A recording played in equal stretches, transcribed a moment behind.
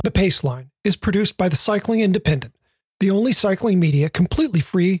The Paceline is produced by the Cycling Independent, the only cycling media completely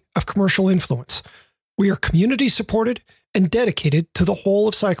free of commercial influence. We are community supported and dedicated to the whole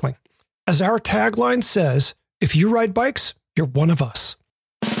of cycling. As our tagline says, if you ride bikes, you're one of us.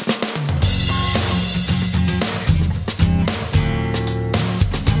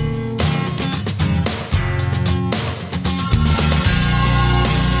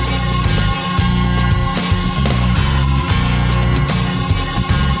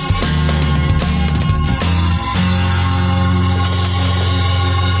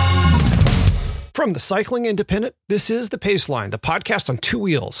 From the Cycling Independent, this is The Paceline, the podcast on two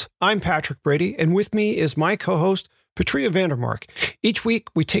wheels. I'm Patrick Brady, and with me is my co-host, Patria Vandermark. Each week,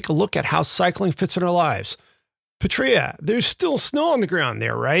 we take a look at how cycling fits in our lives. Patria, there's still snow on the ground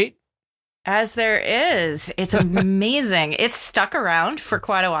there, right? As there is. It's amazing. It's stuck around for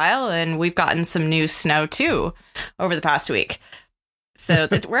quite a while, and we've gotten some new snow, too, over the past week. So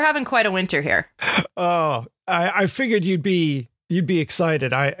we're having quite a winter here. Oh, I figured you'd be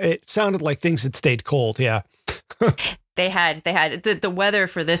excited. It sounded like things had stayed cold. Yeah. They had the weather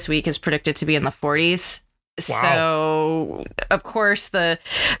for this week is predicted to be in the 40s. Wow. So of course the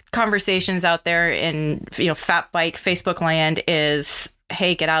conversations out there in, fat bike Facebook land is,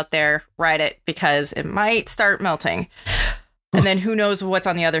 hey, get out there, ride it because it might start melting. And then who knows what's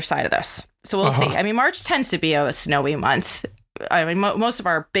on the other side of this. So we'll see. I mean, March tends to be a snowy month. I mean, most of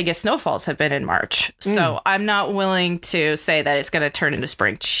our biggest snowfalls have been in March, so I'm not willing to say that it's going to turn into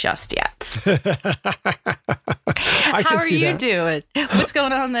spring just yet. How are you doing? What's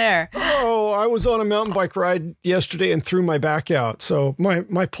going on there? Oh, I was on a mountain bike ride yesterday and threw my back out, so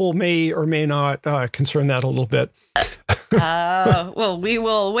my pull may or may not concern that a little bit. Well, we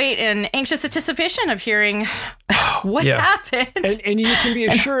will wait in anxious anticipation of hearing what happened. And you can be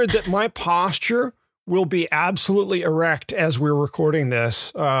assured that my posture will be absolutely erect as we're recording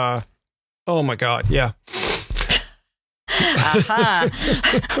this. Oh my God. Yeah.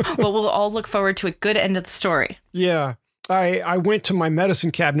 Well, we'll all look forward to a good end of the story. Yeah. I went to my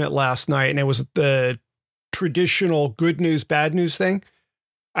medicine cabinet last night and it was the traditional good news, bad news thing.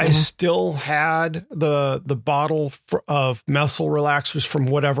 I still had the bottle of Messel relaxers from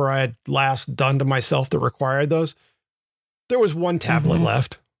whatever I had last done to myself that required those. There was one tablet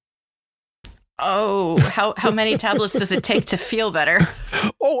left. Oh, how many tablets does it take to feel better?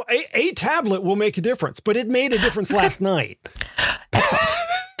 Oh, a tablet will make a difference, but it made a difference last night. Excellent.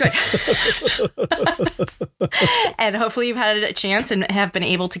 Good. And hopefully you've had a chance and have been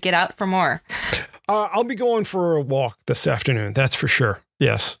able to get out for more. I'll be going for a walk this afternoon. That's for sure.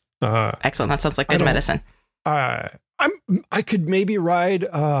 Yes. Excellent. That sounds like good medicine. I could maybe ride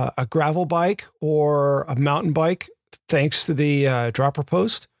a gravel bike or a mountain bike thanks to the dropper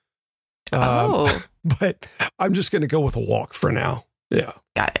post. But I'm just going to go with a walk for now. Yeah.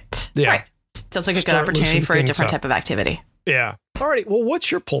 Got it. Yeah. Right. Sounds like a good opportunity for a different type of activity. Yeah. All right. Well, what's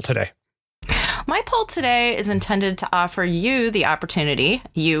your poll today? My poll today is intended to offer you the opportunity,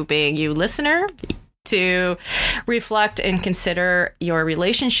 you being you listener, to reflect and consider your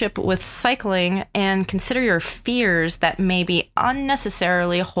relationship with cycling and consider your fears that may be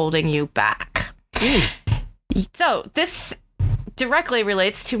unnecessarily holding you back. So this directly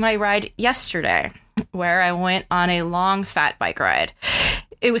relates to my ride yesterday, where I went on a long fat bike ride.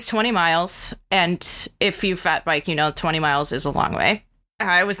 It was 20 miles, and if you fat bike, 20 miles is a long way.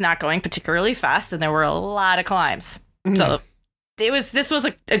 I was not going particularly fast, and there were a lot of climbs. So this was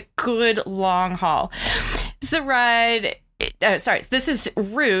a good long haul. This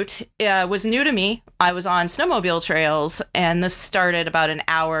route was new to me. I was on snowmobile trails, and this started about an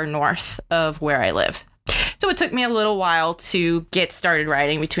hour north of where I live. So it took me a little while to get started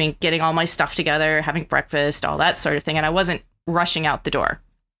riding, between getting all my stuff together, having breakfast, all that sort of thing. And I wasn't rushing out the door.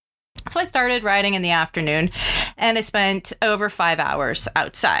 So I started riding in the afternoon, and I spent over 5 hours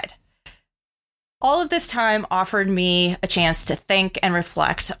outside. All of this time offered me a chance to think and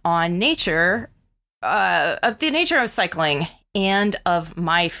reflect on nature, of the nature of cycling and of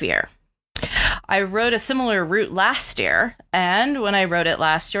my fear. I rode a similar route last year, and when I rode it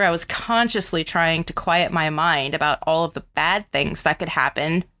last year, I was consciously trying to quiet my mind about all of the bad things that could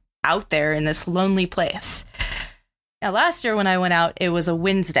happen out there in this lonely place. Now, last year when I went out, it was a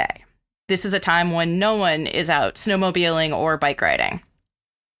Wednesday. This is a time when no one is out snowmobiling or bike riding.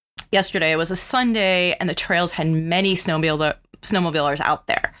 Yesterday, it was a Sunday, and the trails had many snowmobilers out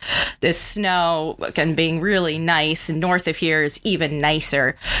there. This snow, again, being really nice, and north of here is even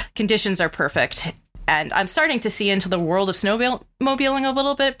nicer. Conditions are perfect. And I'm starting to see into the world of snowmobiling a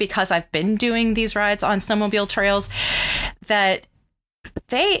little bit, because I've been doing these rides on snowmobile trails, that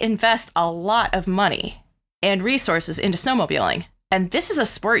they invest a lot of money and resources into snowmobiling. And this is a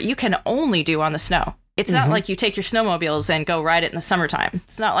sport you can only do on the snow. It's not like you take your snowmobiles and go ride it in the summertime.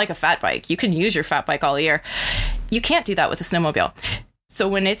 It's not like a fat bike. You can use your fat bike all year. You can't do that with a snowmobile. So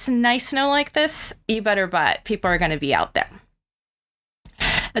when it's nice snow like this, you better bet people are going to be out there.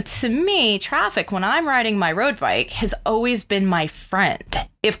 To me, traffic, when I'm riding my road bike, has always been my friend.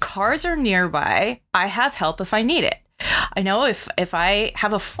 If cars are nearby, I have help if I need it. I know if I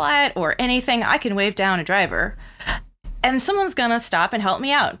have a flat or anything, I can wave down a driver, and someone's going to stop and help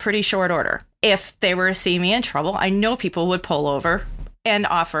me out in pretty short order. If they were to see me in trouble, I know people would pull over and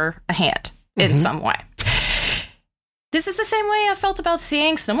offer a hand in some way. This is the same way I felt about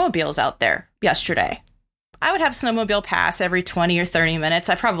seeing snowmobiles out there yesterday. I would have snowmobile pass every 20 or 30 minutes.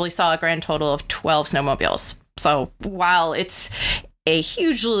 I probably saw a grand total of 12 snowmobiles. So while it's a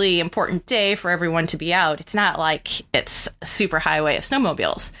hugely important day for everyone to be out, it's not like it's a super highway of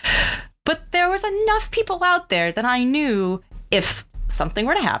snowmobiles. But there was enough people out there that I knew if something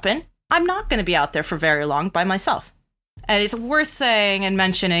were to happen, I'm not going to be out there for very long by myself. And it's worth saying and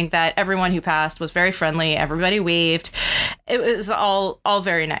mentioning that everyone who passed was very friendly. Everybody waved. It was all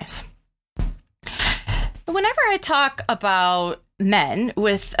very nice. Whenever I talk about men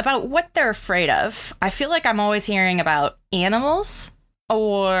about what they're afraid of, I feel like I'm always hearing about animals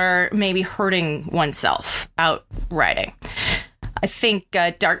or maybe hurting oneself out riding. I think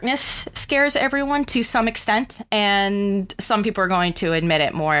darkness scares everyone to some extent, and some people are going to admit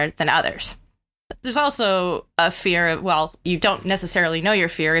it more than others. There's also a fear of, well, you don't necessarily know your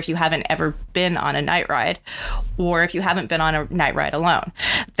fear if you haven't ever been on a night ride or if you haven't been on a night ride alone.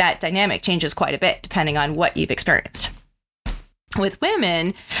 That dynamic changes quite a bit depending on what you've experienced. With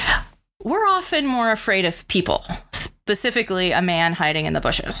women, we're often more afraid of people, specifically a man hiding in the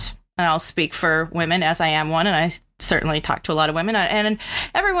bushes. And I'll speak for women as I am one, and I certainly talk to a lot of women, and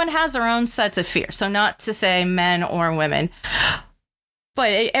everyone has their own sets of fear. So not to say men or women,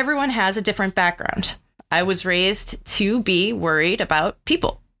 but everyone has a different background. I was raised to be worried about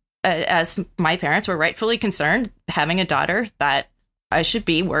people, as my parents were rightfully concerned, having a daughter, that I should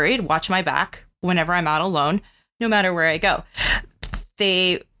be worried, watch my back whenever I'm out alone, no matter where I go.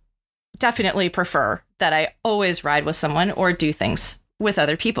 They definitely prefer that I always ride with someone or do things with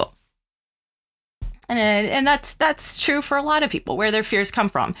other people. And that's true for a lot of people, where their fears come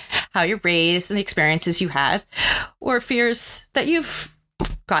from, how you're raised and the experiences you have, or fears that you've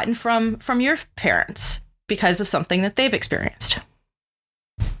gotten from your parents because of something that they've experienced.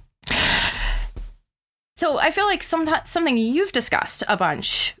 So I feel like something you've discussed a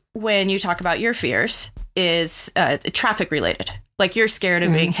bunch when you talk about your fears is traffic related. Like you're scared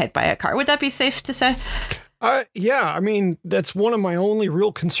of being hit by a car. Would that be safe to say? Yeah. I mean, that's one of my only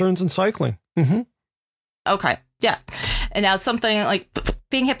real concerns in cycling. Mm-hmm. Okay. Yeah. And now something like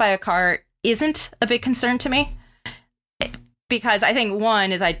being hit by a car isn't a big concern to me, because I think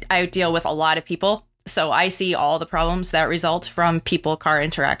one is I deal with a lot of people. So I see all the problems that result from people-car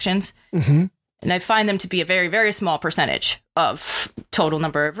interactions. Mm-hmm. And I find them to be a very, very small percentage of total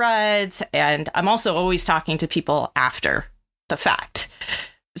number of rides. And I'm also always talking to people after the fact.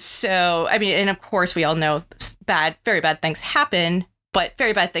 So, I mean, and of course, we all know very bad things happen, but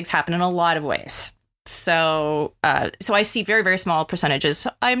very bad things happen in a lot of ways. So I see very, very small percentages.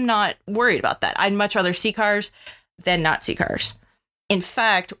 I'm not worried about that. I'd much rather see cars than not see cars. In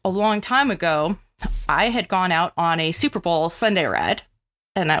fact, a long time ago, I had gone out on a Super Bowl Sunday ride,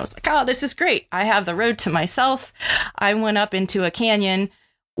 and I was like, oh, this is great. I have the road to myself. I went up into a canyon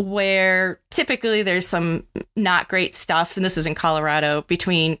where typically there's some not great stuff, and this is in Colorado,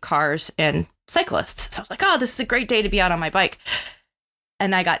 between cars and cyclists. So I was like, oh, this is a great day to be out on my bike.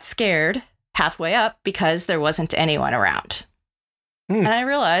 And I got scared halfway up because there wasn't anyone around. And I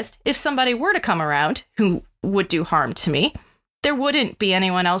realized if somebody were to come around who would do harm to me, there wouldn't be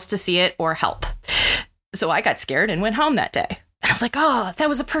anyone else to see it or help. So I got scared and went home that day. And I was like, oh, that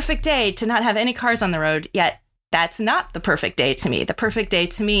was a perfect day to not have any cars on the road. Yet that's not the perfect day to me. The perfect day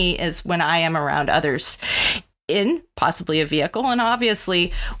to me is when I am around others in possibly a vehicle. And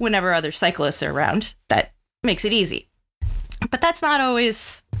obviously, whenever other cyclists are around, that makes it easy. But that's not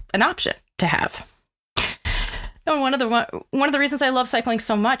always an option to have. And one of the reasons I love cycling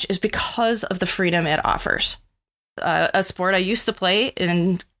so much is because of the freedom it offers. A sport I used to play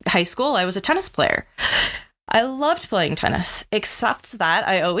in high school, I was a tennis player. I loved playing tennis, except that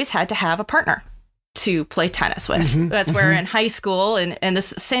I always had to have a partner to play tennis with. Mm-hmm, That's where in high school, and this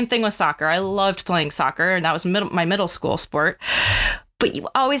same thing with soccer. I loved playing soccer, and that was my middle school sport. But you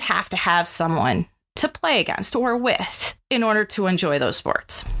always have to have someone to play against or with in order to enjoy those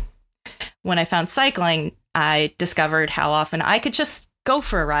sports. When I found cycling, I discovered how often I could just go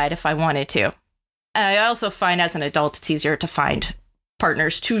for a ride if I wanted to. And I also find as an adult, it's easier to find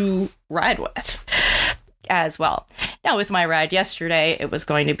partners to ride with as well. Now, with my ride yesterday, it was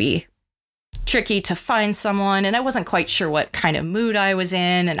going to be tricky to find someone, and I wasn't quite sure what kind of mood I was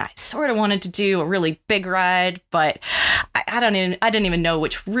in, and I sort of wanted to do a really big ride, but I didn't even know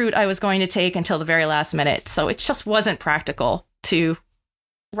which route I was going to take until the very last minute, so it just wasn't practical to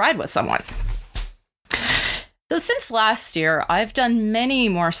ride with someone. So since last year, I've done many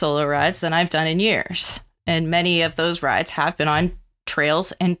more solo rides than I've done in years, and many of those rides have been on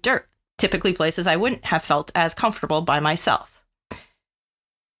trails and dirt, typically places I wouldn't have felt as comfortable by myself.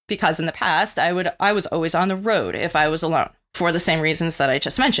 Because in the past, I was always on the road if I was alone, for the same reasons that I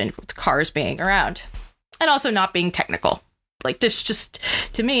just mentioned, with cars being around, and also not being technical. Like, this just,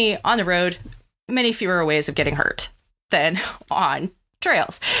 to me, on the road, many fewer ways of getting hurt than on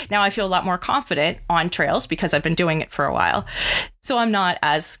trails. Now I feel a lot more confident on trails because I've been doing it for a while, so I'm not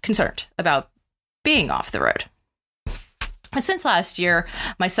as concerned about being off the road. But since last year,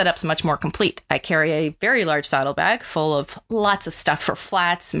 my setup's much more complete. I carry a very large saddlebag full of lots of stuff for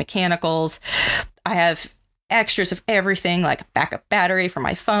flats, mechanicals. I have extras of everything, like a backup battery for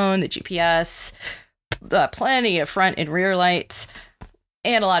my phone, the GPS, plenty of front and rear lights,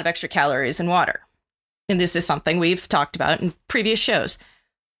 and a lot of extra calories and water. And this is something we've talked about in previous shows.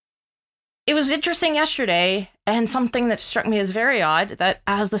 It was interesting yesterday, and something that struck me as very odd, that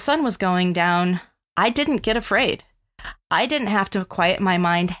as the sun was going down, I didn't get afraid. I didn't have to quiet my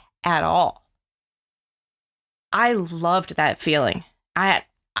mind at all. I loved that feeling. I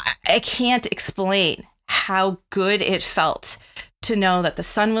can't explain how good it felt to know that the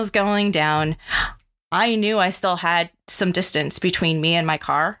sun was going down. I knew I still had some distance between me and my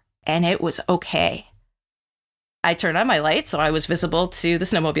car, and it was okay. I turned on my light so I was visible to the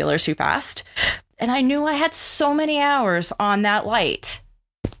snowmobilers who passed, and I knew I had so many hours on that light,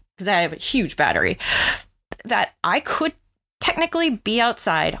 because I have a huge battery, that I could technically be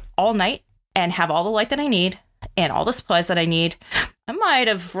outside all night and have all the light that I need and all the supplies that I need. I might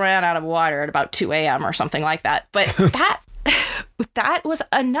have ran out of water at about 2 a.m. or something like that, but that was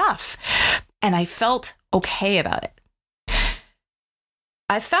enough, and I felt okay about it.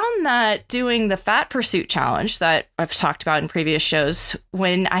 I found that doing the Fat Pursuit Challenge that I've talked about in previous shows,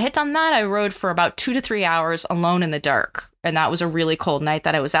 when I had done that, I rode for about 2 to 3 hours alone in the dark. And that was a really cold night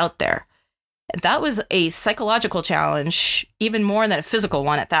that I was out there. That was a psychological challenge, even more than a physical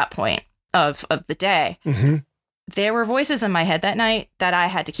one at that point of the day. Mm-hmm. There were voices in my head that night that I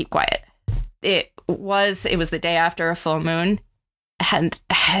had to keep quiet. It was the day after a full moon. And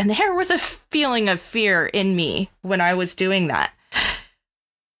there was a feeling of fear in me when I was doing that.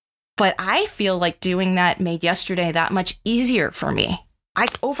 But I feel like doing that made yesterday that much easier for me. I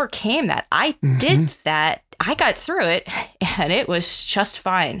overcame that. I did that. I got through it, and it was just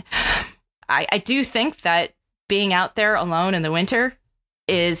fine. I do think that being out there alone in the winter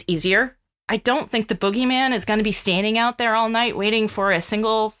is easier. I don't think the boogeyman is going to be standing out there all night waiting for a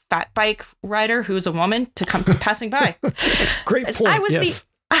single fat bike rider who's a woman to come passing by. Great point.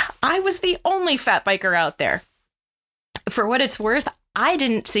 I was the only fat biker out there. For what it's worth, I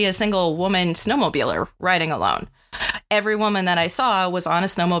didn't see a single woman snowmobiler riding alone. Every woman that I saw was on a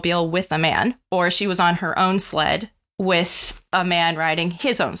snowmobile with a man, or she was on her own sled with a man riding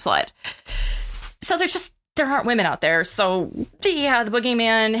his own sled. So there aren't women out there. So the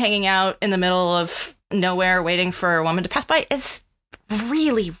boogeyman hanging out in the middle of nowhere waiting for a woman to pass by is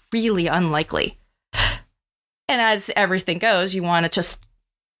really, really unlikely. And as everything goes, you want to just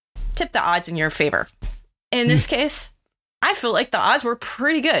tip the odds in your favor. In this case, I feel like the odds were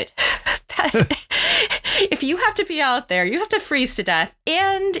pretty good. If you have to be out there, you have to freeze to death,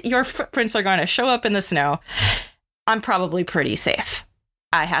 and your footprints are going to show up in the snow, I'm probably pretty safe.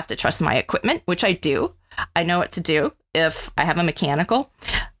 I have to trust my equipment, which I do. I know what to do if I have a mechanical.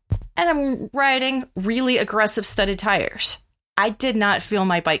 And I'm riding really aggressive studded tires. I did not feel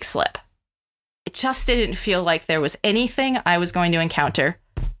my bike slip. It just didn't feel like there was anything I was going to encounter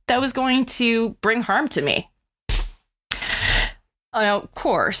that was going to bring harm to me. Of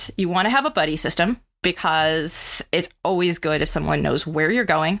course, you want to have a buddy system, because it's always good if someone knows where you're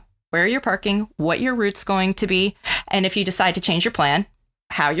going, where you're parking, what your route's going to be, and if you decide to change your plan,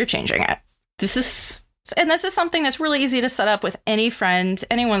 how you're changing it. This is something that's really easy to set up with any friend.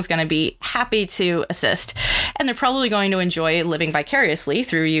 Anyone's going to be happy to assist, and they're probably going to enjoy living vicariously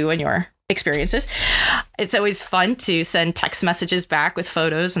through you and your experiences. It's always fun to send text messages back with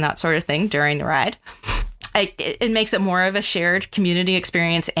photos and that sort of thing during the ride. It makes it more of a shared community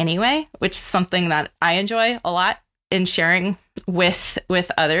experience anyway, which is something that I enjoy a lot in sharing with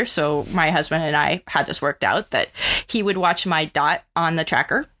others. So my husband and I had this worked out that he would watch my dot on the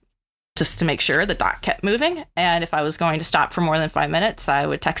tracker just to make sure the dot kept moving. And if I was going to stop for more than 5 minutes, I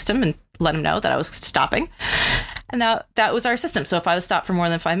would text him and let him know that I was stopping. And that was our system. So if I was stopped for more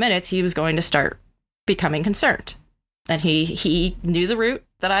than 5 minutes, he was going to start becoming concerned. And he knew the route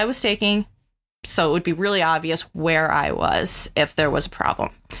that I was taking, so it would be really obvious where I was if there was a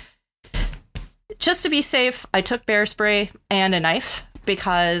problem. Just to be safe, I took bear spray and a knife,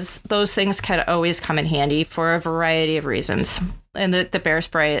 because those things can always come in handy for a variety of reasons. And the bear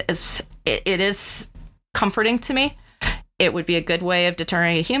spray is comforting to me. It would be a good way of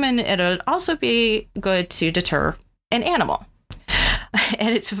deterring a human. It would also be good to deter an animal. And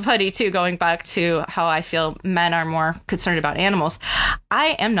it's funny, too, going back to how I feel men are more concerned about animals.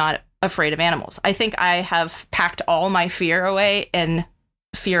 I am not afraid of animals. I think I have packed all my fear away in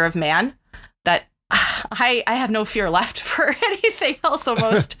fear of man, that I have no fear left for anything else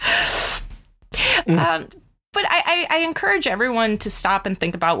almost. But I encourage everyone to stop and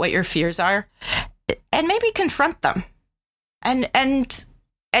think about what your fears are and maybe confront them and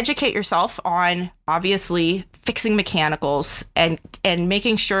educate yourself on, obviously, fixing mechanicals and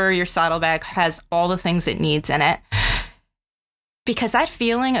making sure your saddlebag has all the things it needs in it. Because that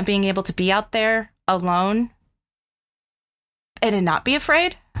feeling of being able to be out there alone and to not be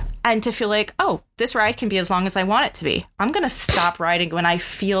afraid, and to feel like, oh, this ride can be as long as I want it to be. I'm going to stop riding when I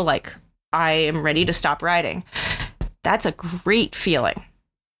feel like I am ready to stop riding. That's a great feeling.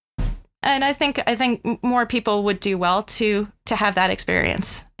 And I think more people would do well to have that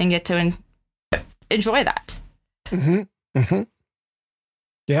experience and get to enjoy that. Mm-hmm. Mm-hmm.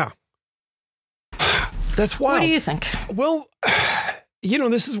 Yeah. That's wild. What do you think? Well,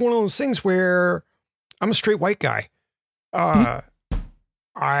 this is one of those things where I'm a straight white guy.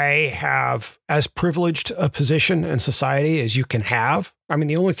 I have as privileged a position in society as you can have. I mean,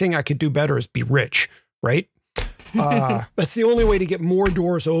 the only thing I could do better is be rich, right? That's the only way to get more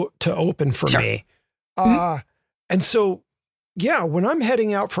doors to open for me. And so, yeah, when I'm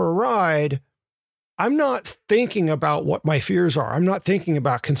heading out for a ride, I'm not thinking about what my fears are. I'm not thinking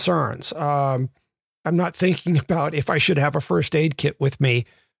about concerns. I'm not thinking about if I should have a first aid kit with me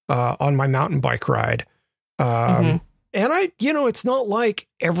on my mountain bike ride. And it's not like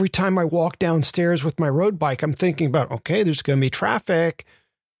every time I walk downstairs with my road bike, I'm thinking about, okay, there's going to be traffic.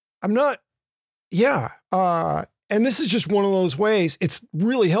 I'm not. Yeah. And this is just one of those ways. It's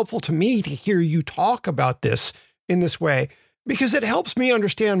really helpful to me to hear you talk about this in this way, because it helps me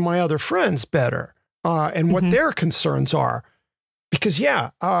understand my other friends better and what their concerns are. Because,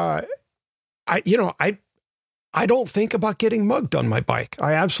 I don't think about getting mugged on my bike.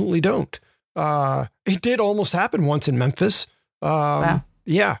 I absolutely don't. It did almost happen once in Memphis. Wow.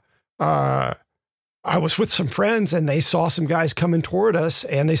 Yeah. I was with some friends and they saw some guys coming toward us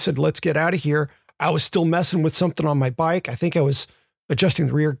and they said, let's get out of here. I was still messing with something on my bike. I think I was adjusting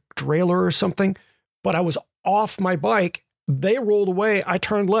the rear derailleur or something, but I was off my bike. They rolled away. I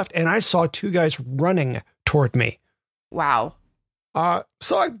turned left and I saw two guys running toward me. Wow.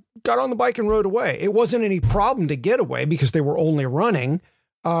 So I got on the bike and rode away. It wasn't any problem to get away because they were only running.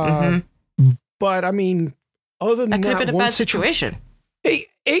 But I mean, other than that, could have been a bad situation.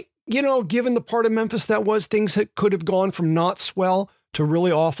 Given the part of Memphis that was, things that could have gone from not swell to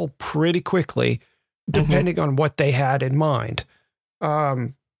really awful pretty quickly, depending on what they had in mind.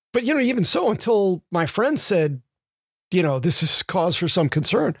 But even so, until my friend said, this is cause for some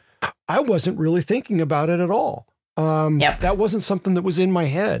concern, I wasn't really thinking about it at all. That wasn't something that was in my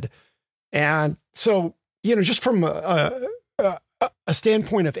head. And so, just from a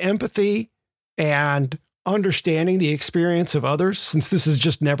standpoint of empathy and understanding the experience of others, since this is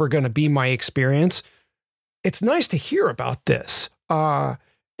just never going to be my experience, it's nice to hear about this. And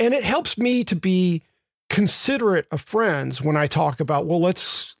it helps me to be considerate of friends when I talk about, well,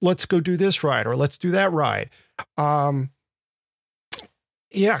 let's go do this ride or let's do that ride. Because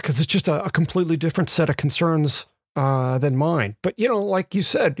it's just a completely different set of concerns than mine. But, like you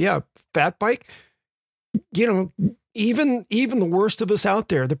said, fat bike, even the worst of us out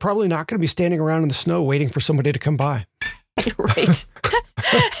there, they're probably not going to be standing around in the snow waiting for somebody to come by. Right.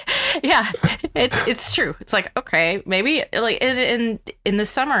 Yeah, it's true. It's like, okay, maybe like in the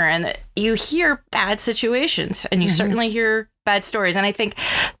summer and you hear bad situations and you certainly hear bad stories. And I think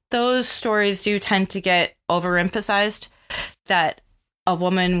those stories do tend to get overemphasized, that a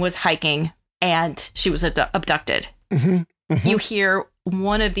woman was hiking and she was abducted. You hear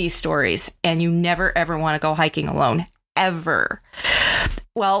one of these stories and you never, ever want to go hiking alone, ever.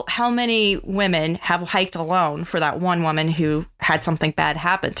 Well, how many women have hiked alone for that one woman who had something bad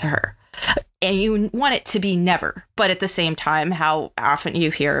happen to her? And you want it to be never. But at the same time, how often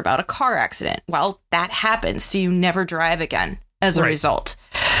you hear about a car accident? Well, that happens. Do you never drive again as a result?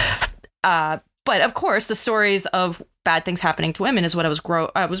 But of course, the stories of bad things happening to women is what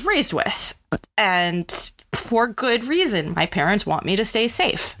I was raised with, and for good reason. My parents want me to stay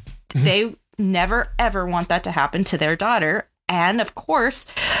safe. Mm-hmm. They never ever want that to happen to their daughter, and of course,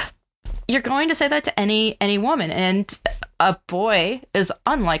 you're going to say that to any woman, and a boy is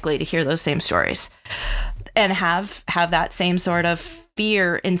unlikely to hear those same stories and have that same sort of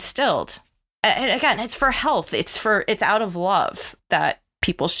fear instilled. And again, it's for health. It's out of love that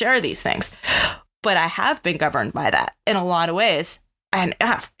people share these things. But I have been governed by that in a lot of ways. And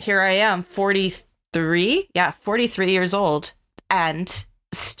here I am, 43 years old, and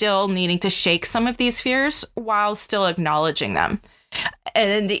still needing to shake some of these fears while still acknowledging them.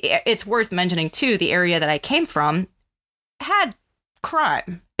 And it's worth mentioning, too, the area that I came from had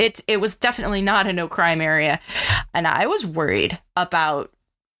crime. It was definitely not a no crime area. And I was worried about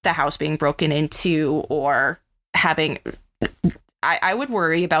the house being broken into or having... I would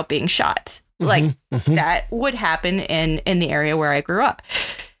worry about being shot. Like, that would happen in the area where I grew up.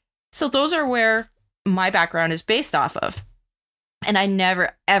 So those are where my background is based off of. And I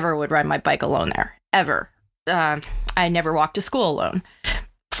never, ever would ride my bike alone there. Ever. I never walked to school alone.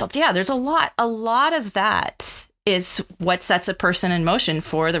 So, yeah, there's a lot of that is what sets a person in motion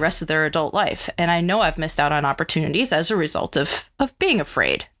for the rest of their adult life. And I know I've missed out on opportunities as a result of being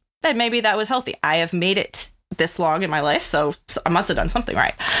afraid. That maybe that was healthy. I have made it this long in my life, so I must have done something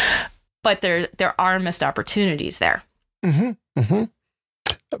right. But there are missed opportunities there. Mm-hmm. Mm-hmm.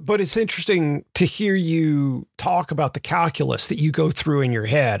 But it's interesting to hear you talk about the calculus that you go through in your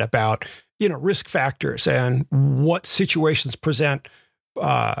head about, risk factors and what situations present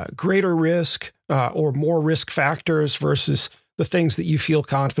greater risk or more risk factors versus the things that you feel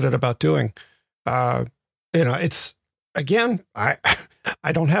confident about doing. It's, again,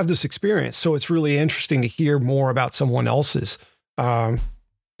 I don't have this experience, so it's really interesting to hear more about someone else's.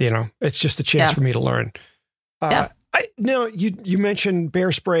 It's just a chance for me to learn. Now, you mentioned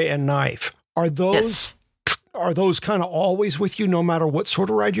bear spray and knife. Are those kind of always with you, no matter what sort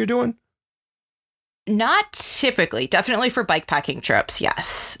of ride you're doing? Not typically. Definitely for bike packing trips,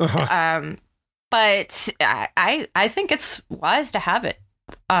 yes. Uh-huh. But I think it's wise to have it.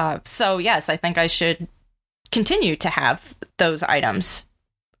 So yes, I think I should continue to have those items.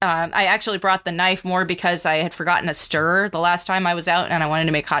 I actually brought the knife more because I had forgotten a stirrer the last time I was out, and I wanted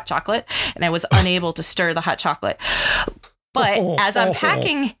to make hot chocolate, and I was unable to stir the hot chocolate. But as I'm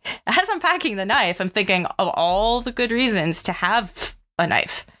packing the knife, I'm thinking of all the good reasons to have a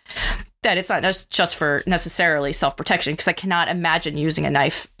knife. That it's not just for necessarily self-protection, because I cannot imagine using a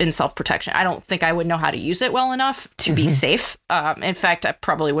knife in self-protection. I don't think I would know how to use it well enough to be safe. In fact, I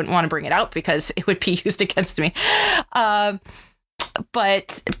probably wouldn't want to bring it out because it would be used against me.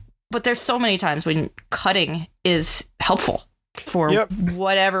 But there's so many times when cutting is helpful for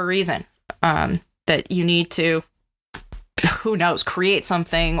whatever reason, that you need to, who knows, create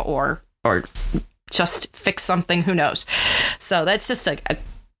something or just fix something, who knows. So that's just a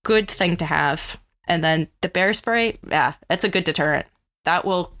good thing to have. And then the bear spray, that's a good deterrent. That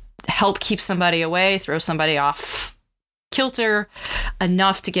will help keep somebody away, throw somebody off kilter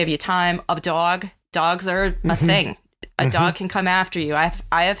enough to give you time. Dogs are a thing. A dog can come after you. I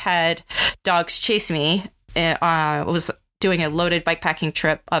have had dogs chase me. I was doing a loaded bikepacking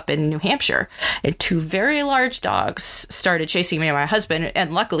trip up in New Hampshire, and two very large dogs started chasing me and my husband,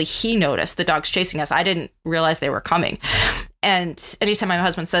 and luckily he noticed the dogs chasing us. I didn't realize they were coming. And anytime my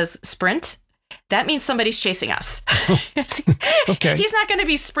husband says sprint, that means somebody's chasing us. Okay. He's not going to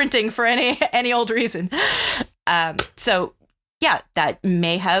be sprinting for any old reason. So yeah, that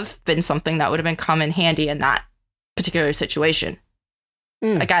may have been something that would have been come in handy in that particular situation.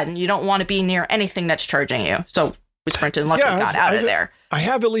 Again, you don't want to be near anything that's charging you. So we sprinted and luckily got out of there. I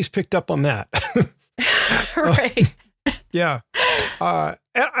have at least picked up on that. Right. Yeah.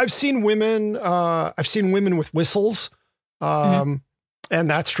 I've seen women with whistles. And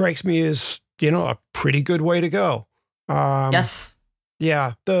that strikes me as, a pretty good way to go. Yes.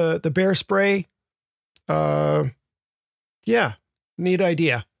 Yeah. The bear spray. Neat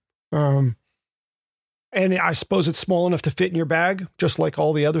idea. And I suppose it's small enough to fit in your bag, just like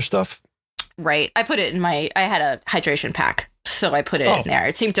all the other stuff. Right. I put it in I had a hydration pack, so I put it in there.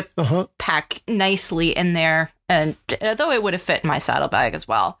 It seemed to pack nicely in there, and though it would have fit in my saddlebag as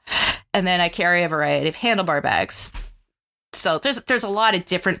well. And then I carry a variety of handlebar bags. So there's a lot of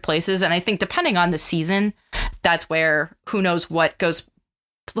different places, and I think depending on the season, that's where who knows what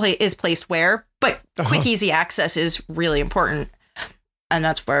is placed where. But quick, easy access is really important, and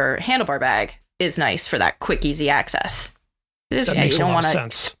that's where handlebar bag is nice for that quick, easy access. That makes a lot of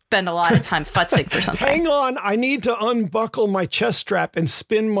sense. spend a lot of time futzing for something. Hang on. I need to unbuckle my chest strap and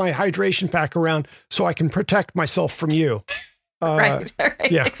spin my hydration pack around so I can protect myself from you. Right,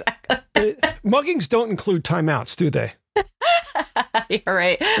 yeah. Exactly. Muggings don't include timeouts, do they? You're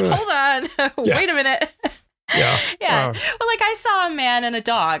right. Hold on. Yeah. Wait a minute. Yeah. Yeah. Well, like I saw a man and a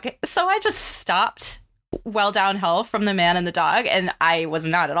dog, so I just stopped well downhill from the man and the dog, and I was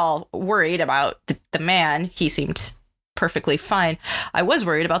not at all worried about the man. He seemed perfectly fine. I was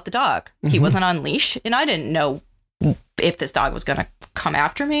worried about the dog. He wasn't on leash, and I didn't know if this dog was going to come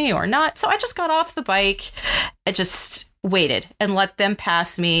after me or not. So I just got off the bike and just waited and let them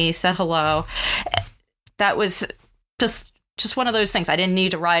pass me, said hello. That was just one of those things. I didn't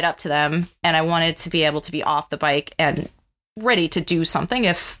need to ride up to them, and I wanted to be able to be off the bike and ready to do something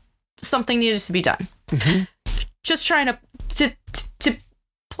if something needed to be done. Just trying to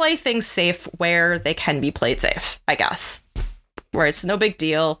play things safe where they can be played safe, I guess. Where it's no big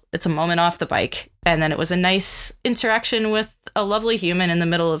deal. It's a moment off the bike. And then it was a nice interaction with a lovely human in the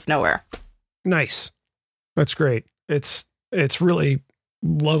middle of nowhere. Nice. That's great. It's really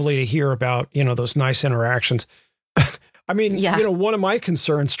lovely to hear about, those nice interactions. I mean, one of my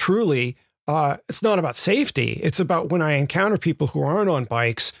concerns truly, it's not about safety. It's about when I encounter people who aren't on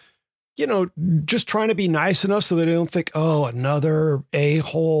bikes, just trying to be nice enough so that they don't think, oh, another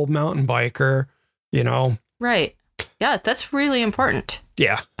a-hole mountain biker, Right. Yeah, that's really important.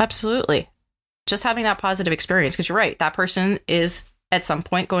 Yeah. Absolutely. Just having that positive experience, because you're right. That person is at some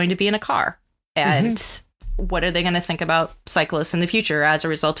point going to be in a car. And what are they going to think about cyclists in the future as a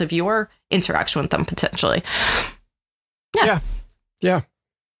result of your interaction with them potentially? Yeah.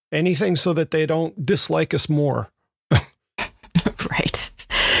 Anything so that they don't dislike us more. Right.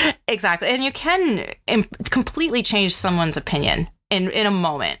 Exactly. And you can completely change someone's opinion in a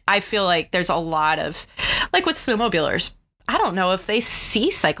moment. I feel like there's a lot of, like with snowmobilers, I don't know if they see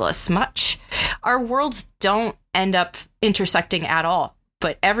cyclists much. Our worlds don't end up intersecting at all.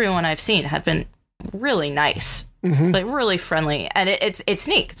 But everyone I've seen have been really nice, like really friendly. And it's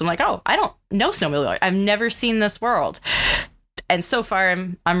neat because I'm like, oh, I don't know snowmobiler. I've never seen this world. And so far,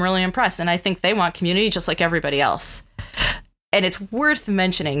 I'm really impressed. And I think they want community just like everybody else. And it's worth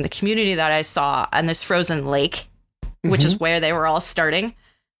mentioning the community that I saw on this frozen lake, which is where they were all starting.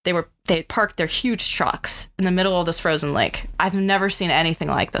 They had parked their huge trucks in the middle of this frozen lake. I've never seen anything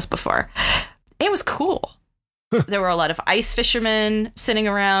like this before. It was cool. There were a lot of ice fishermen sitting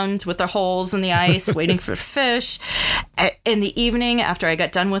around with their holes in the ice, waiting for fish. In the evening, after I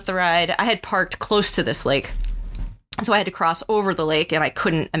got done with the ride, I had parked close to this lake. So I had to cross over the lake, and I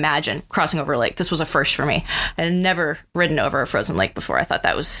couldn't imagine crossing over a lake. This was a first for me. I had never ridden over a frozen lake before. I thought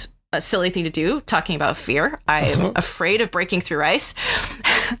that was a silly thing to do, talking about fear. I'm afraid of breaking through ice.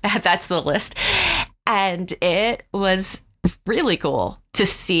 That's the list. And it was really cool to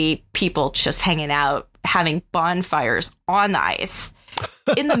see people just hanging out, having bonfires on the ice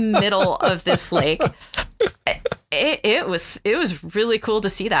in the middle of this lake. It was really cool to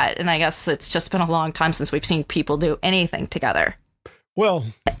see that. And I guess it's just been a long time since we've seen people do anything together. Well,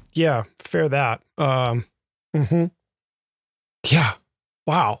 yeah, fair that. Yeah.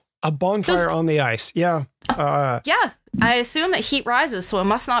 Wow. A bonfire on the ice. Yeah. Yeah. I assume that heat rises, so it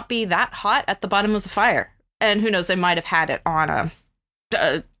must not be that hot at the bottom of the fire. And who knows, they might have had it on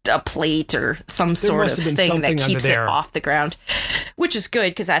a plate or some sort of thing that keeps it off the ground, which is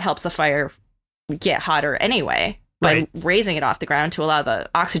good because that helps the fire get hotter anyway by raising it off the ground to allow the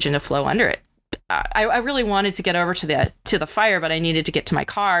oxygen to flow under it. I really wanted to get over to the fire, but I needed to get to my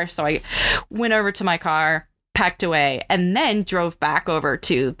car, so I went over to my car, packed away, and then drove back over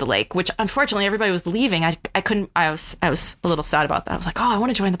to the lake, which unfortunately everybody was leaving. I couldn't. I was a little sad about that. I was like, oh, I want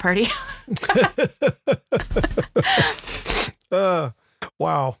to join the party.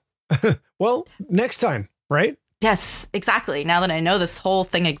 Wow. Well, next time, right? Yes, exactly. Now that I know this whole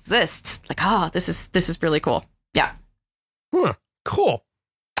thing exists, like, this is really cool. Yeah. Cool.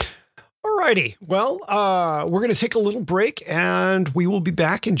 Alrighty. Well, we're going to take a little break and we will be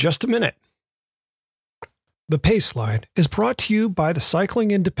back in just a minute. The Pace Slide is brought to you by the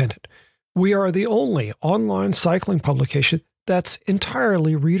Cycling Independent. We are the only online cycling publication that's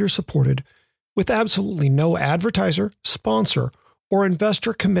entirely reader-supported, with absolutely no advertiser, sponsor, or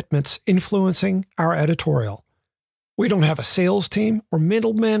investor commitments influencing our editorial. We don't have a sales team or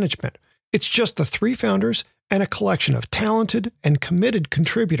middle management. It's just the three founders and a collection of talented and committed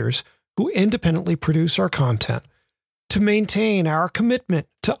contributors who independently produce our content. To maintain our commitment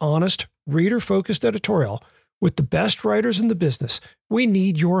to honest, reader-focused editorial with the best writers in the business, we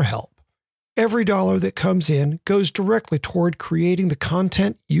need your help. Every dollar that comes in goes directly toward creating the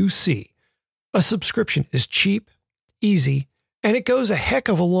content you see. A subscription is cheap, easy, and it goes a heck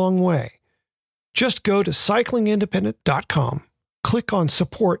of a long way. Just go to cyclingindependent.com, click on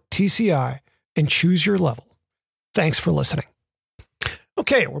Support TCI, and choose your level. Thanks for listening.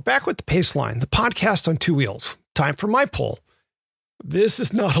 Okay, we're back with the Paceline, the podcast on two wheels. Time for my poll. This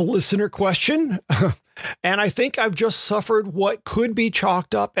is not a listener question, and I think I've just suffered what could be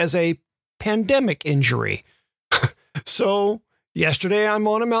chalked up as a pandemic injury. So yesterday I'm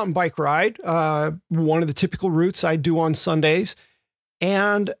on a mountain bike ride, one of the typical routes I do on Sundays,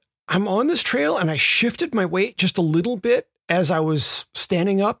 and I'm on this trail and I shifted my weight just a little bit as I was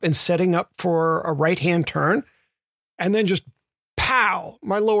standing up and setting up for a right-hand turn, and then just pow,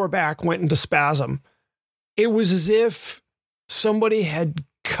 my lower back went into spasm. It was as if somebody had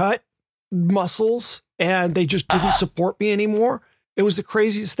cut muscles and they just didn't support me anymore. It was the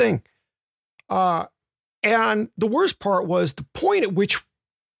craziest thing. And the worst part was the point at which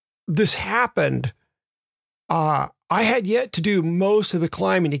this happened. I had yet to do most of the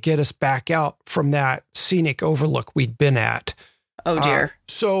climbing to get us back out from that scenic overlook we'd been at. Oh dear.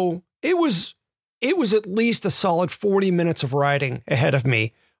 So it was at least a solid 40 minutes of riding ahead of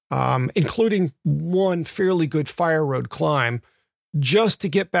me, including one fairly good fire road climb just to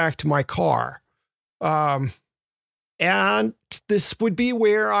get back to my car. And this would be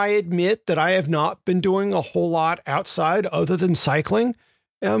where I admit that I have not been doing a whole lot outside other than cycling.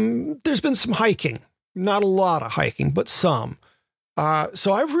 There's been some hiking, not a lot of hiking, but some.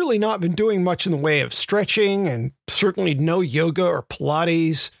 So I've really not been doing much in the way of stretching, and certainly no yoga or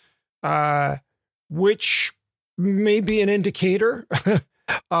Pilates, which may be an indicator.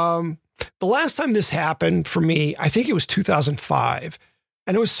 The last time this happened for me, I think it was 2005.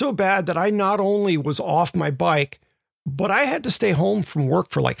 And it was so bad that I not only was off my bike, but I had to stay home from work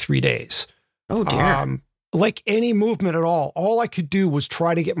for like 3 days. Oh, dear. Like any movement at all I could do was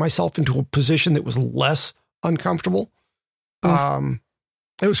try to get myself into a position that was less uncomfortable. It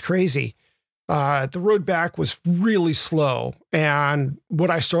was crazy. The road back was really slow. And what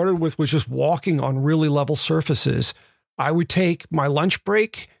I started with was just walking on really level surfaces. I would take my lunch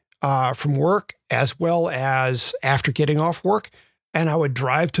break from work as well as after getting off work, and I would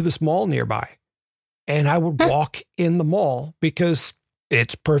drive to this mall nearby. And I would walk in the mall because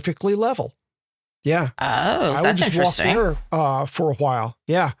it's perfectly level. Yeah. Oh, I would just walk there for a while.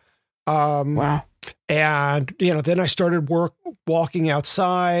 Yeah. Wow. And, then I started walking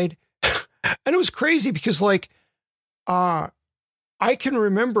outside. And it was crazy because, I can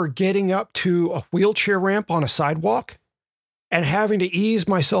remember getting up to a wheelchair ramp on a sidewalk and having to ease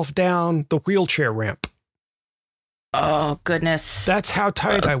myself down the wheelchair ramp. Oh, goodness. That's how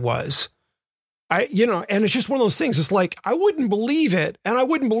tight I was. And it's just one of those things. It's like, I wouldn't believe it. And I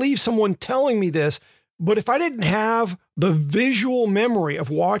wouldn't believe someone telling me this. But if I didn't have the visual memory of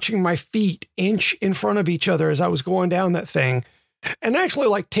watching my feet inch in front of each other as I was going down that thing, and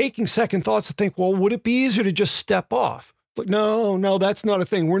actually taking second thoughts to think, well, would it be easier to just step off? Like, no, that's not a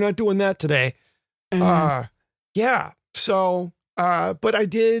thing. We're not doing that today. Mm-hmm. Yeah. So, but I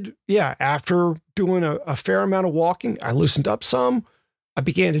did, after doing a fair amount of walking, I loosened up some. I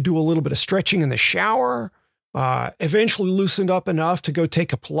began to do a little bit of stretching in the shower, eventually loosened up enough to go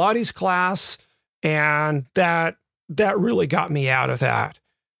take a Pilates class. And that really got me out of that.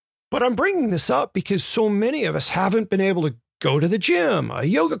 But I'm bringing this up because so many of us haven't been able to go to the gym, a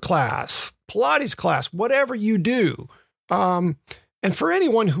yoga class, Pilates class, whatever you do. And for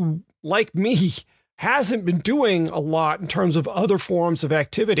anyone who, like me, hasn't been doing a lot in terms of other forms of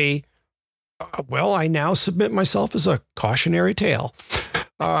activity, well, I now submit myself as a cautionary tale.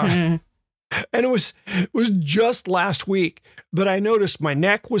 And it was just last week that I noticed my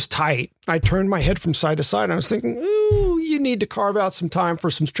neck was tight. I turned my head from side to side. And I was thinking, ooh, you need to carve out some time for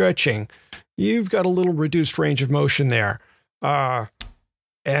some stretching. You've got a little reduced range of motion there. And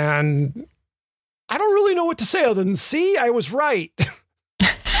I don't really know what to say other than, see, I was right.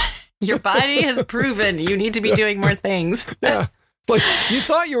 Your body has proven you need to be doing more things. Yeah. It's like, you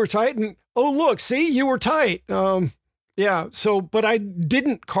thought you were tight and, oh, look, see, you were tight. Yeah. So, but I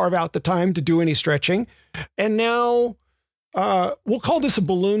didn't carve out the time to do any stretching. And now, we'll call this a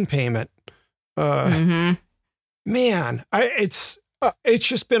balloon payment. Man, it's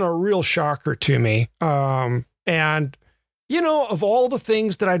just been a real shocker to me. And of all the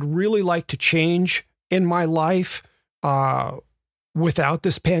things that I'd really like to change in my life, without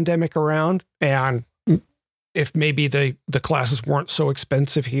this pandemic around, and if maybe the classes weren't so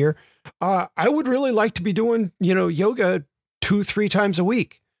expensive here, I would really like to be doing, yoga 2-3 times a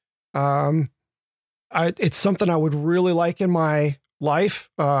week. It's something I would really like in my life,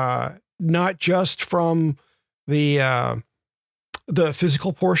 not just from the the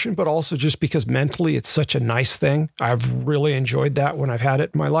physical portion, but also just because mentally it's such a nice thing. I've really enjoyed that when I've had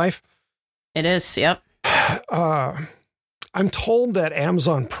it in my life. It is. Yep. I'm told that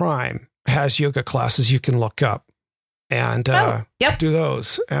Amazon Prime has yoga classes you can look up and do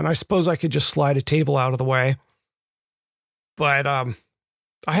those. And I suppose I could just slide a table out of the way, but I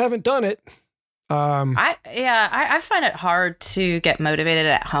haven't done it. I find it hard to get motivated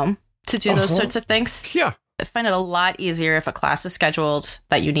at home to do those sorts of things. Yeah. I find it a lot easier if a class is scheduled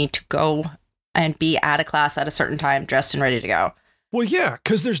that you need to go and be at a class at a certain time, dressed and ready to go. Well, yeah,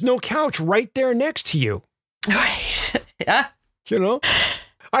 because there's no couch right there next to you. Right. Yeah. You know,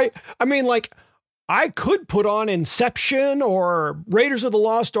 I mean, like, I could put on Inception or Raiders of the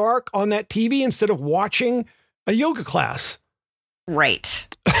Lost Ark on that TV instead of watching a yoga class. Right.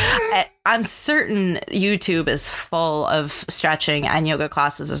 I'm certain YouTube is full of stretching and yoga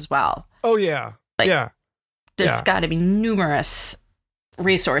classes as well. Oh, yeah. Like, yeah. There's got to be numerous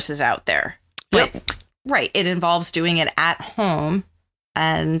resources out there. But, right, it involves doing it at home.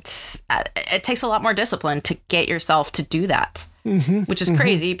 And it takes a lot more discipline to get yourself to do that, which is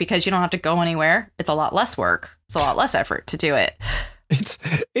crazy because you don't have to go anywhere. It's a lot less work. It's a lot less effort to do it.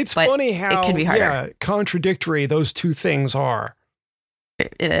 It's funny how it can be harder. Contradictory those two things are.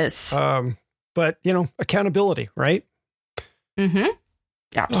 It is. But, accountability, right? Mm-hmm.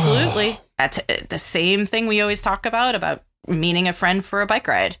 Absolutely. That's the same thing we always talk about meeting a friend for a bike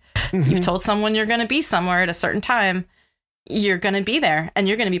ride. You've told someone you're going to be somewhere at a certain time. You're going to be there and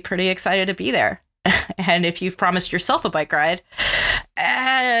you're going to be pretty excited to be there. And if you've promised yourself a bike ride,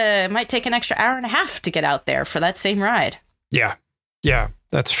 it might take an extra hour and a half to get out there for that same ride. Yeah. Yeah,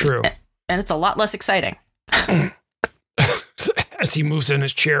 that's true. And it's a lot less exciting. As he moves in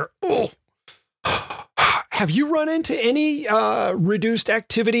his chair. Oh. Have you run into any reduced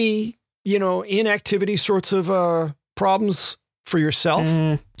activity, inactivity sorts of problems for yourself?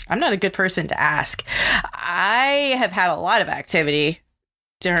 I'm not a good person to ask. I have had a lot of activity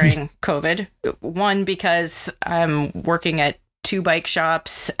during COVID. One, because I'm working at 2 bike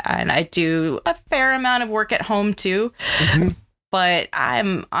shops and I do a fair amount of work at home too. But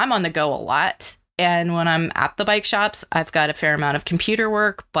I'm on the go a lot. And when I'm at the bike shops, I've got a fair amount of computer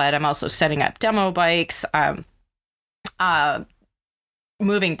work, but I'm also setting up demo bikes,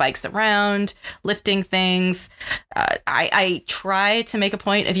 moving bikes around, lifting things. I try to make a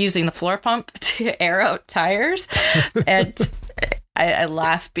point of using the floor pump to air out tires. And I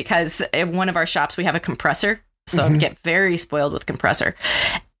laugh because in one of our shops, we have a compressor. So I get very spoiled with compressor.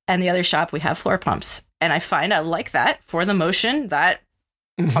 And the other shop, we have floor pumps. And I find I like that for the motion that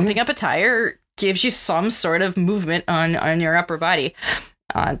pumping up a tire gives you some sort of movement on your upper body.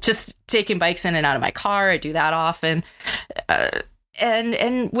 Just taking bikes in and out of my car, I do that often.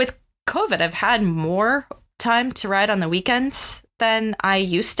 And with COVID, I've had more time to ride on the weekends than I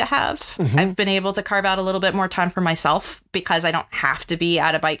used to have. I've been able to carve out a little bit more time for myself because I don't have to be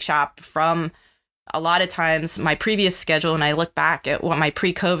at a bike shop from a lot of times my previous schedule. And I look back at what my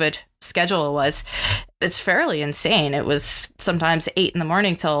pre-COVID schedule was. It's fairly insane. It was sometimes 8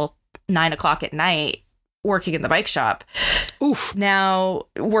 a.m. till 9 o'clock at night working in the bike shop. Oof. Now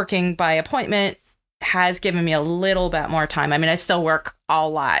working by appointment has given me a little bit more time. I mean, I still work a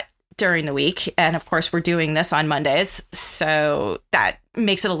lot during the week. And of course, we're doing this on Mondays. So that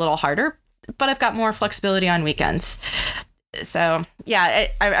makes it a little harder, but I've got more flexibility on weekends. So yeah,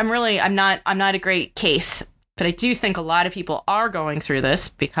 I'm not a great case, but I do think a lot of people are going through this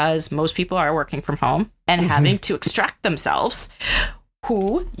because most people are working from home and having to extract themselves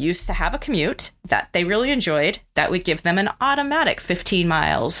who used to have a commute that they really enjoyed that would give them an automatic 15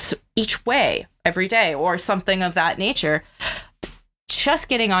 miles each way every day or something of that nature. Just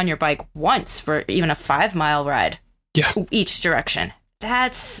getting on your bike once for even a 5-mile ride each direction.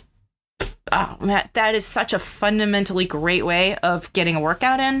 That is such a fundamentally great way of getting a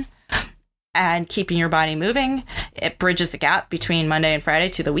workout in and keeping your body moving. It bridges the gap between Monday and Friday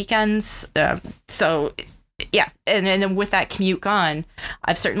to the weekends. So yeah, and with that commute gone,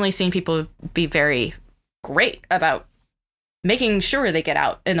 I've certainly seen people be very great about making sure they get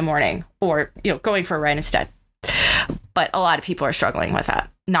out in the morning or, going for a ride instead. But a lot of people are struggling with that,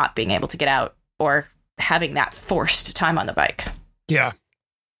 not being able to get out or having that forced time on the bike. Yeah.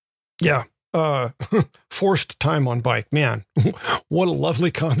 Yeah. Forced time on bike, man. What a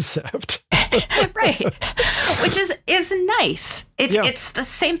lovely concept. Right. Which is nice. It's the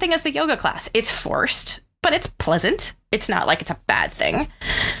same thing as the yoga class. It's forced, but it's pleasant. It's not like it's a bad thing.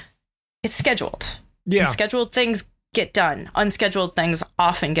 It's scheduled. Yeah. And scheduled things get done. Unscheduled things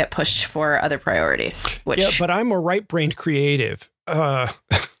often get pushed for other priorities. But I'm a right-brained creative. Me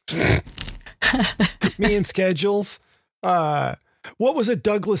and schedules. What was it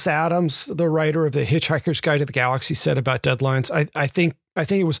Douglas Adams, the writer of The Hitchhiker's Guide to the Galaxy, said about deadlines? I think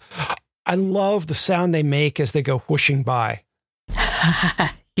it was, I love the sound they make as they go whooshing by.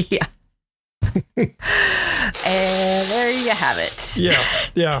 Yeah. And there you have it.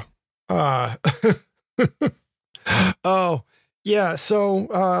 Yeah. Oh, yeah.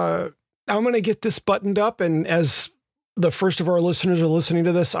 So I'm going to get this buttoned up. And as the first of our listeners are listening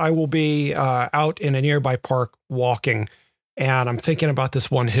to this, I will be out in a nearby park walking. And I'm thinking about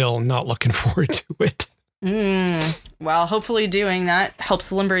this one hill and not looking forward to it. Well, hopefully doing that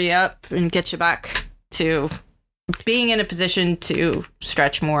helps limber you up and get you back to being in a position to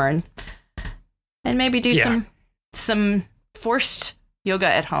stretch more and maybe do some forced yoga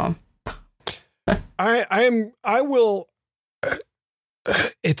at home. I will.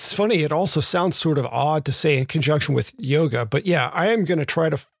 It's funny. It also sounds sort of odd to say in conjunction with yoga, but yeah, I am going to try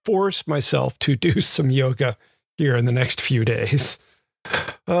to force myself to do some yoga here in the next few days.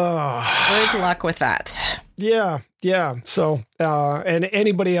 Good luck with that. Yeah. So, and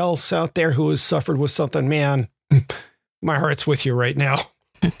anybody else out there who has suffered with something, man, my heart's with you right now.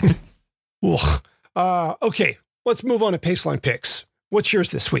 Okay, let's move on to Paceline Picks. What's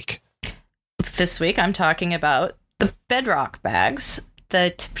yours this week? This week, I'm talking about the Bedrock bags,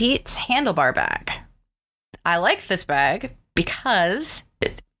 the Tapeats handlebar bag. I like this bag because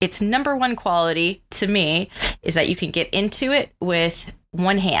its number one quality to me is that you can get into it with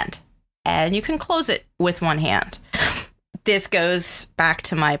one hand and you can close it with one hand. This goes back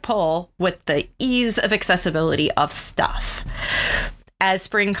to my poll with the ease of accessibility of stuff. As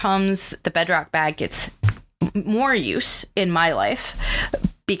spring comes, the Bedrock bag gets more use in my life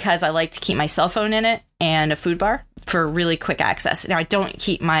because I like to keep my cell phone in it and a food bar for really quick access. Now, I don't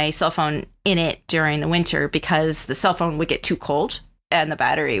keep my cell phone in it during the winter because the cell phone would get too cold and the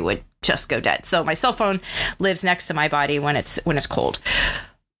battery would just go dead. So my cell phone lives next to my body when it's cold.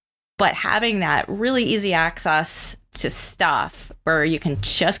 But having that really easy access to stuff where you can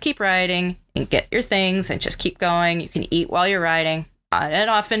just keep riding and get your things and just keep going. You can eat while you're riding. And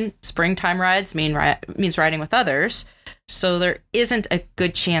often springtime rides means riding with others. So there isn't a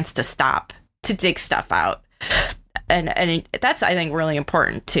good chance to stop to dig stuff out. And that's, I think, really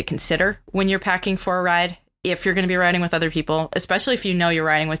important to consider when you're packing for a ride. If you're going to be riding with other people, especially if you know you're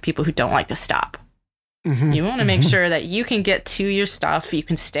riding with people who don't like to stop. Mm-hmm. You want to make sure that you can get to your stuff. You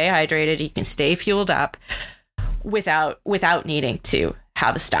can stay hydrated. You can stay fueled up without needing to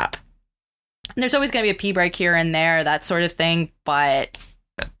have a stop. And there's always going to be a pee break here and there, that sort of thing. But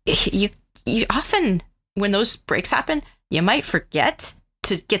you often, when those breaks happen, you might forget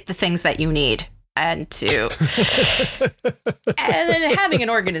to get the things that you need. And then having an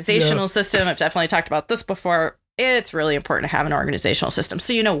organizational system, I've definitely talked about this before. It's really important to have an organizational system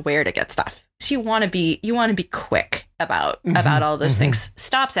so you know where to get stuff. So you want to be quick about all those things.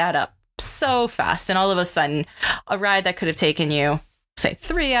 Stops add up so fast, and all of a sudden, a ride that could have taken you, say,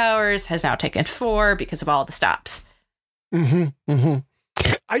 3 hours has now taken 4 because of all the stops. I've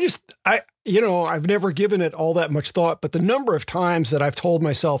never given it all that much thought, but the number of times that I've told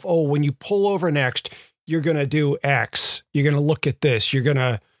myself, oh, when you pull over next, you're going to do X. You're going to look at this. You're going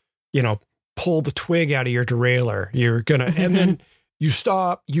to, pull the twig out of your derailleur. You're going to, and then you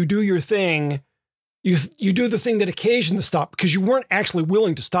stop, you do your thing. You do the thing that occasioned the stop because you weren't actually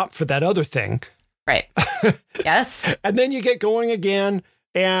willing to stop for that other thing. Right. Yes. And then you get going again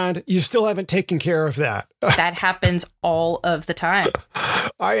and you still haven't taken care of that. That happens all of the time.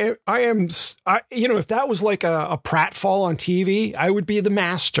 If that was like a pratfall on TV, I would be the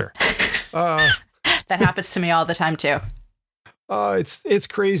master. That happens to me all the time too. It's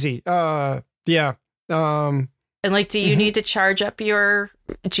crazy. Yeah. And do you need to charge up your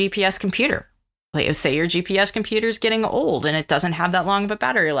GPS computer? Like, say your GPS computer is getting old and it doesn't have that long of a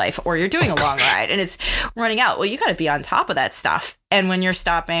battery life, or you're doing a long ride and it's running out. Well, you got to be on top of that stuff. And when you're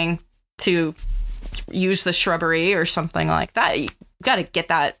stopping to use the shrubbery or something like that, you got to get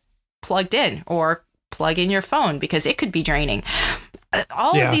that plugged in or plug in your phone because it could be draining.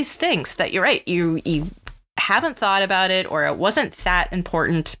 All of these things that you're right. You haven't thought about it, or it wasn't that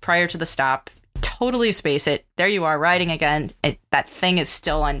important prior to the stop. Totally space it. There you are riding again. That thing is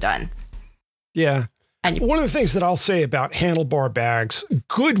still undone. Yeah. And one of the things that I'll say about handlebar bags,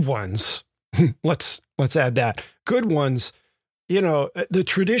 good ones, let's add that, good ones, the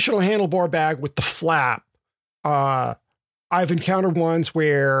traditional handlebar bag with the flap, I've encountered ones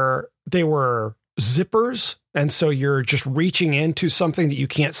where they were zippers, and so you're just reaching into something that you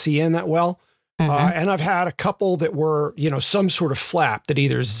can't see in that well. And I've had a couple that were, some sort of flap that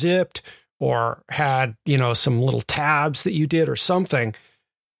either zipped or had, some little tabs that you did or something.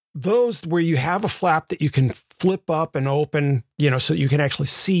 those where you have a flap that you can flip up and open, so you can actually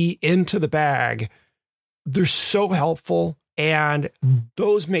see into the bag, they're so helpful. And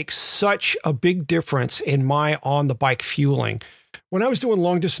those make such a big difference in my on the bike fueling. When I was doing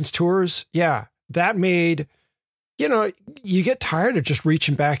long distance tours, that made, you get tired of just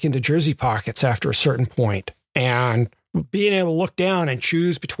reaching back into jersey pockets after a certain point, and being able to look down and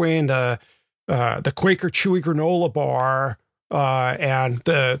choose between the Quaker Chewy granola bar and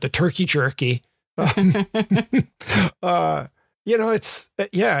the turkey jerky.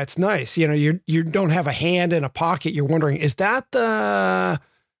 It's nice. You don't have a hand in a pocket. You're wondering, is that the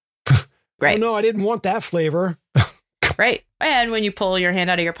right? Oh, no, I didn't want that flavor. Right. And when you pull your hand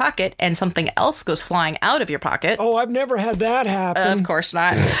out of your pocket and something else goes flying out of your pocket. Oh, I've never had that happen. Of course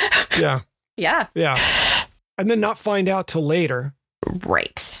not. Yeah. Yeah. And then not find out till later.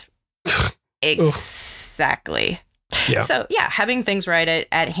 Right. Exactly. Yeah. So having things right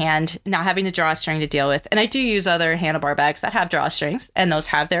at hand, not having the drawstring to deal with. And I do use other handlebar bags that have drawstrings, and those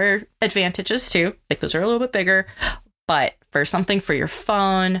have their advantages too. Like those are a little bit bigger, but for something for your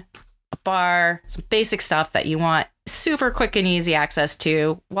phone, a bar, some basic stuff that you want super quick and easy access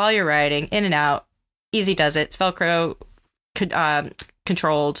to while you're riding, in and out, easy does it. It's Velcro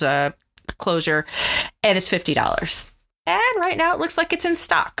controlled closure, and it's $50. And right now it looks like it's in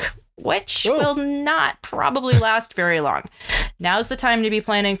stock, which will not probably last very long. Now's the time to be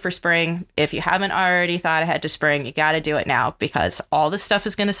planning for spring. If you haven't already thought ahead to spring, you got to do it now, because all this stuff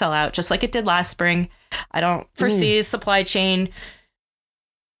is going to sell out just like it did last spring. I don't foresee supply chain,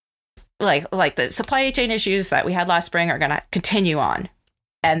 like the supply chain issues that we had last spring are going to continue on,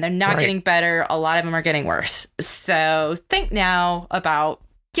 and they're not getting better. A lot of them are getting worse. So think now about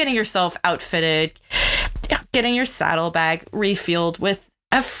getting yourself outfitted, getting your saddlebag refueled with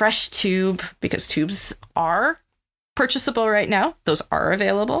a fresh tube, because tubes are purchasable right now. Those are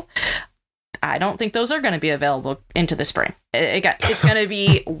available. I don't think those are going to be available into the spring. It's going to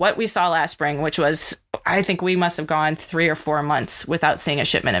be what we saw last spring, which was, I think we must have gone 3 or 4 months without seeing a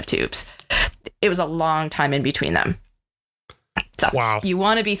shipment of tubes. It was a long time in between them. So you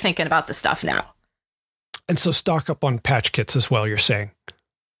want to be thinking about the stuff now. And so stock up on patch kits as well, you're saying?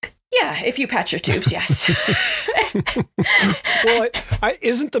 Yeah, if you patch your tubes, yes. Well,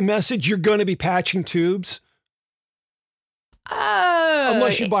 isn't the message you're going to be patching tubes?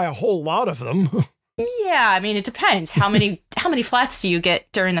 Unless you buy a whole lot of them. Yeah, I mean, it depends. How many flats do you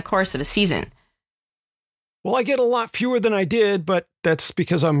get during the course of a season? Well, I get a lot fewer than I did, but that's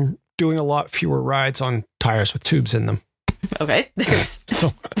because I'm doing a lot fewer rides on tires with tubes in them. Okay.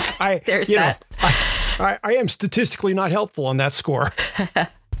 So there's that. I am statistically not helpful on that score.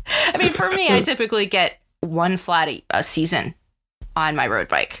 I mean, for me, I typically get one flat a season on my road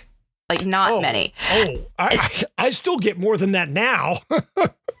bike. Like, not many. I still get more than that now.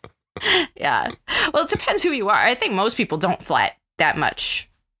 Yeah. Well, it depends who you are. I think most people don't flat that much.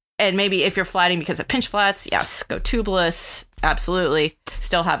 And maybe if you're flatting because of pinch flats, yes, go tubeless. Absolutely.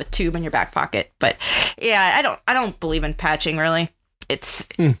 Still have a tube in your back pocket. But yeah, I don't believe in patching, really. It's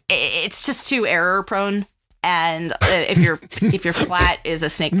just too error prone. And if your flat is a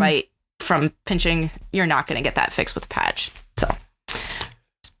snake bite from pinching, you're not going to get that fixed with a patch. So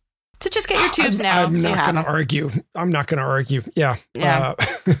just get your tubes now. I'm not going to argue. Yeah.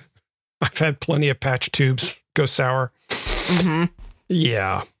 I've had plenty of patch tubes go sour. Mm-hmm.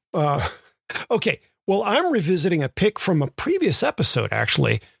 Yeah. Okay. Well, I'm revisiting a pick from a previous episode,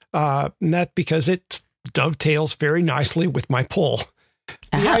 actually. And that because it dovetails very nicely with my pull.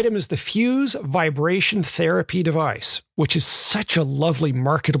 The item is the Fuse Vibration Therapy Device, which is such a lovely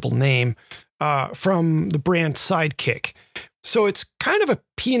marketable name from the brand Sidekick. So it's kind of a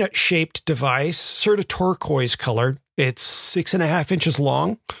peanut-shaped device, sort of turquoise colored. It's 6.5 inches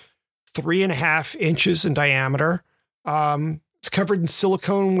long, 3.5 inches in diameter. It's covered in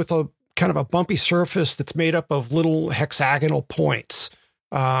silicone with a kind of a bumpy surface that's made up of little hexagonal points.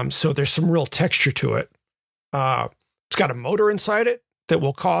 So there's some real texture to it. It's got a motor inside it that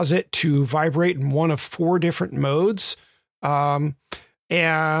will cause it to vibrate in one of 4 different modes. And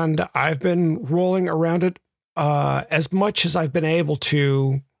I've been rolling around it as much as I've been able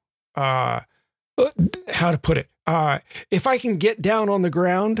to, how to put it? If I can get down on the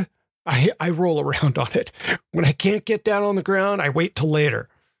ground, I roll around on it. When I can't get down on the ground, I wait till later.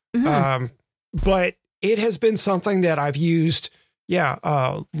 Mm-hmm. But it has been something that I've used,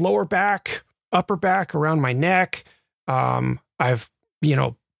 lower back, upper back, around my neck. I've,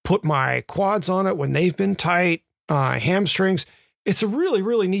 put my quads on it when they've been tight, hamstrings. It's a really,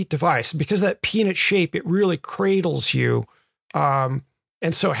 really neat device because of that peanut shape, it really cradles you. And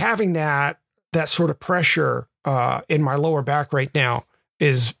so having that sort of pressure in my lower back right now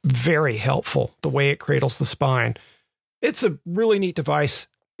is very helpful, the way it cradles the spine. It's a really neat device.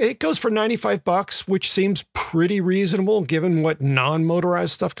 It goes for $95, which seems pretty reasonable given what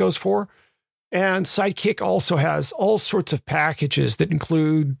non-motorized stuff goes for. And Sidekick also has all sorts of packages that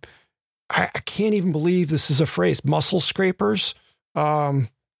include, I can't even believe this is a phrase, muscle scrapers.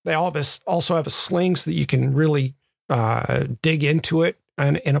 They also have a sling so that you can really dig into it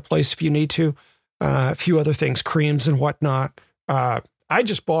and in a place if you need to. A few other things, creams and whatnot. I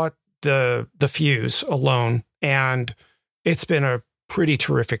just bought the fuse alone, and it's been a pretty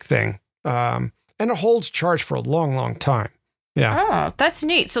terrific thing. And it holds charge for a long, long time. Yeah. Oh, that's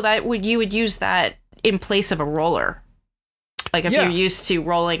neat. So you would use that in place of a roller. Like if you're used to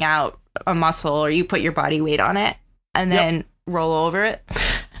rolling out a muscle, or you put your body weight on it and then roll over it.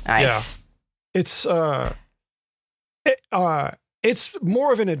 Nice. Yeah. It's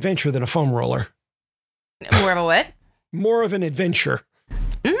more of an adventure than a foam roller. More of a what? More of an adventure.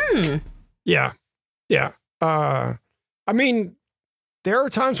 Yeah. Yeah. I mean, there are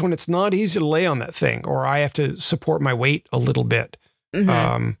times when it's not easy to lay on that thing, or I have to support my weight a little bit.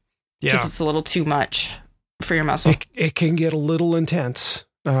 Because it's a little too much for your muscle. It can get a little intense.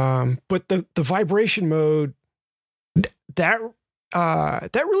 But the vibration mode, that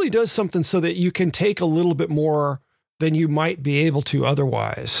really does something so that you can take a little bit more than you might be able to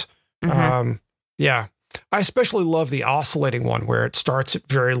otherwise. Yeah. I especially love the oscillating one where it starts at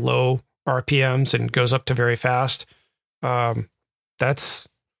very low RPMs and goes up to very fast. That's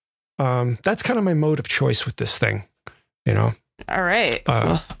kind of my mode of choice with this thing, you know? All right.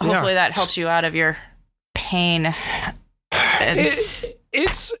 Well, hopefully that helps you out of your pain.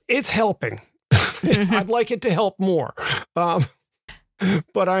 It's helping. I'd like it to help more. But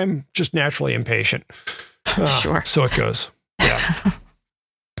I'm just naturally impatient. Sure. So it goes. Yeah.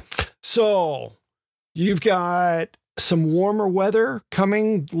 So you've got some warmer weather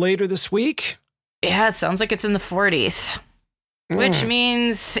coming later this week. Yeah, it sounds like it's in the 40s. Which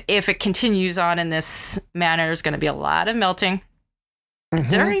means if it continues on in this manner, there's going to be a lot of melting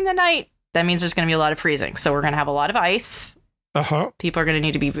during the night. That means there's going to be a lot of freezing. So we're going to have a lot of ice. People are going to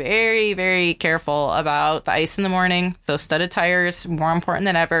need to be very, very careful about the ice in the morning. So studded tires, more important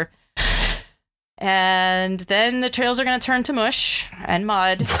than ever. And then the trails are going to turn to mush and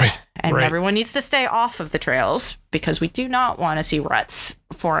mud. And everyone needs to stay off of the trails because we do not want to see ruts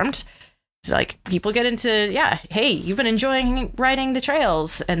formed. It's like people get into, hey, you've been enjoying riding the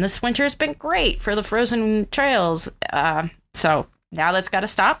trails, and this winter has been great for the frozen trails. So now that's got to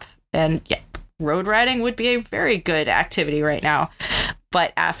stop. And road riding would be a very good activity right now.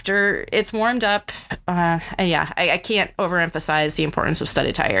 But after it's warmed up, I can't overemphasize the importance of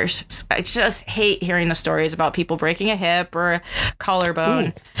studded tires. I just hate hearing the stories about people breaking a hip or a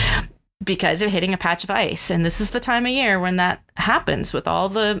collarbone. Because of hitting a patch of ice. And this is the time of year when that happens with all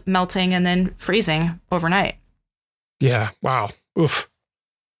the melting and then freezing overnight. Yeah. Wow. Oof.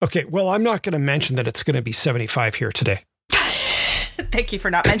 Okay. Well, I'm not going to mention that it's going to be 75 here today. Thank you for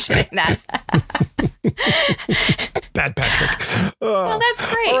not mentioning that. Bad Patrick. Well, that's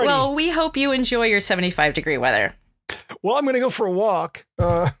great. Alrighty. Well, we hope you enjoy your 75-degree weather. Well, I'm going to go for a walk.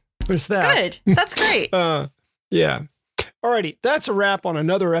 There's that. Good. That's great. Yeah. Alrighty, that's a wrap on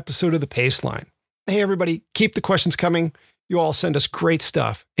another episode of The Paceline. Hey, everybody, keep the questions coming. You all send us great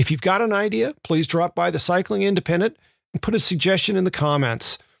stuff. If you've got an idea, please drop by the Cycling Independent and put a suggestion in the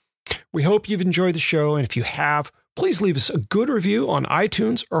comments. We hope you've enjoyed the show, and if you have, please leave us a good review on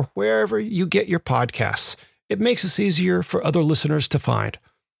iTunes or wherever you get your podcasts. It makes us easier for other listeners to find.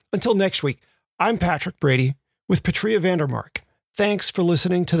 Until next week, I'm Patrick Brady with Patria Vandermark. Thanks for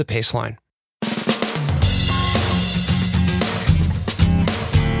listening to The Paceline.